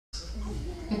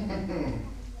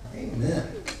Amen.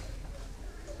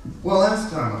 Well,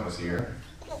 last time I was here,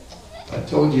 I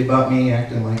told you about me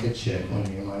acting like a chick when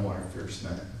me and my wife first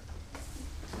met.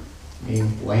 Me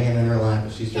laying in her lap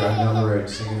as she's driving down the road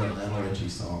singing Lionel Ritchie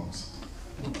songs.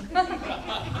 All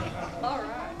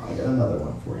right. I got another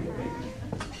one for you, baby.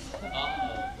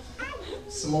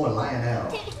 Some more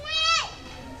Lionel.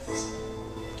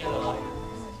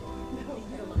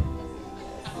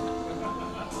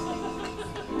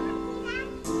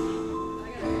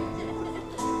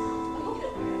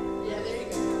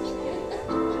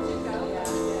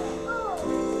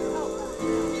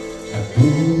 I've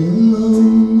been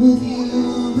alone with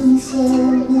you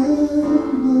inside my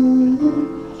mind.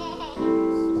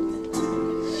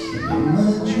 In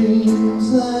my dreams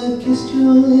I've kissed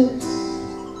your lips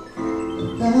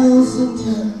 1,000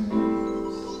 times.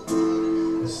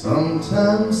 I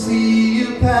sometimes see you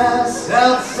pass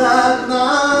outside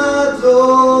my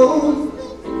door.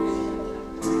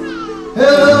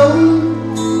 Hello,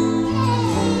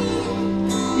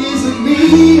 is it me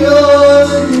you're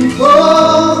looking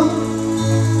for?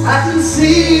 I can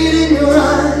see it in your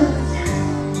eyes,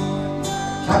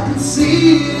 I can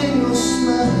see it in your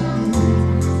smile.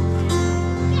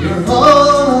 You're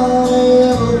all I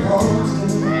ever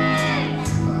wanted.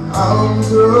 My arms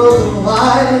are open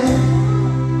wide,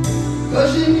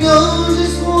 'cause you know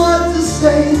just what to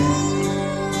say,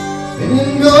 and you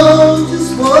know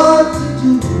just what to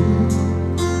do.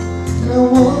 And I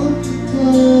want to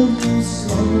tell you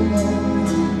so much.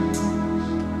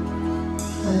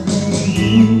 I love you.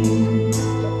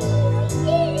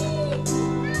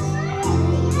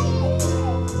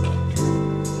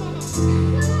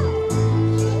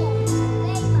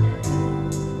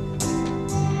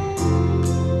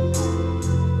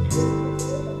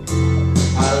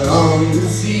 I long to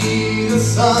see the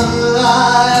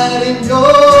sunlight in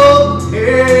your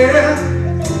hair,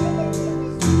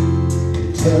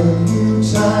 tell you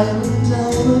time and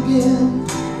time again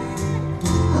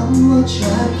how much I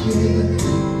care.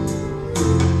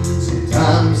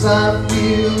 Sometimes I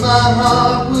feel my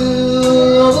heart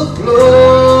will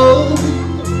overflow.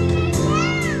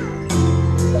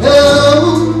 Hello,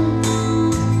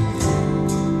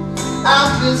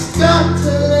 I've just got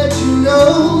to let you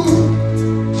know,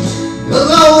 'cause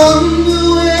I wonder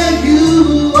where you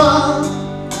are,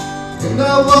 and I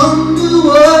wonder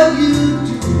what you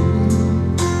do.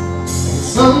 And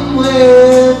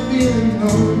somewhere feeling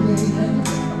lonely,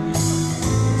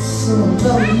 so I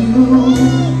love you.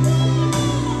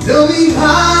 Tell me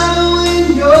how to win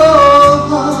your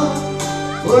heart,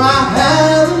 for I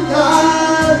haven't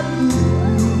got you.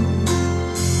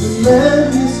 But let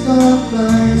me start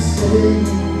by saying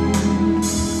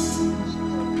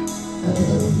I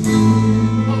love you.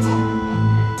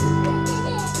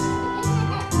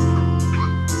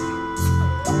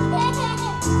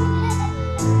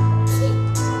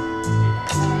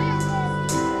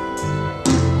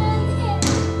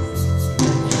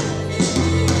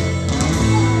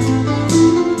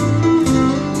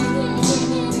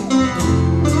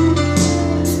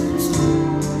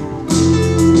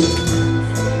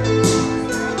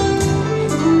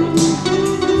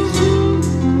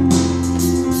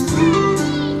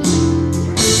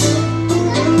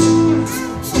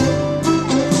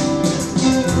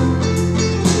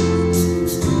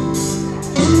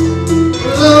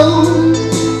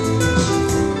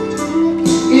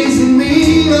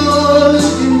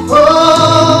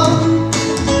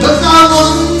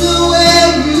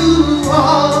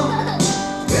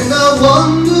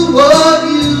 Wonder what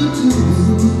you do.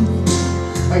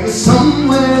 I get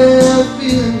somewhere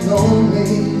feeling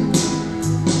lonely,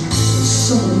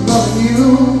 someone loving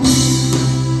you.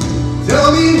 Tell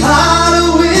me how to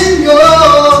win your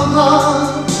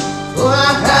heart, for I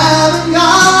haven't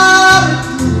got a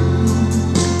clue.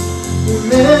 But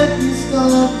let me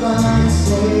start by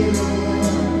saying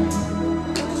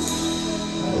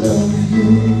I love you.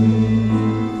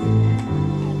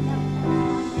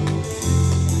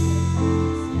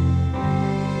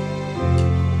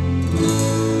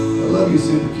 Love you,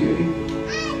 super cutie.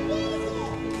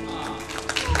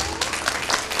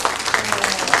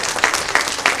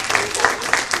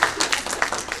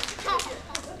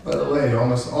 By the way,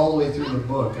 almost all the way through the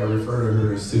book, I refer to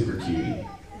her as super cutie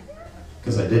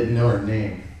because I didn't know her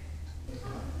name,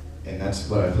 and that's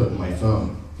what I put in my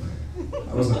phone.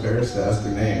 I was embarrassed to ask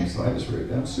her name, so I just wrote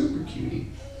down super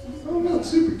cutie. Oh no,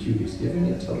 super cutie's giving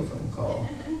me a telephone call.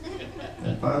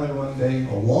 And finally one day,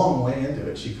 a long way into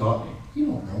it, she caught me. You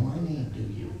don't know my name, do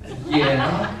you?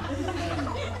 Yeah.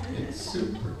 It's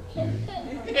super cute.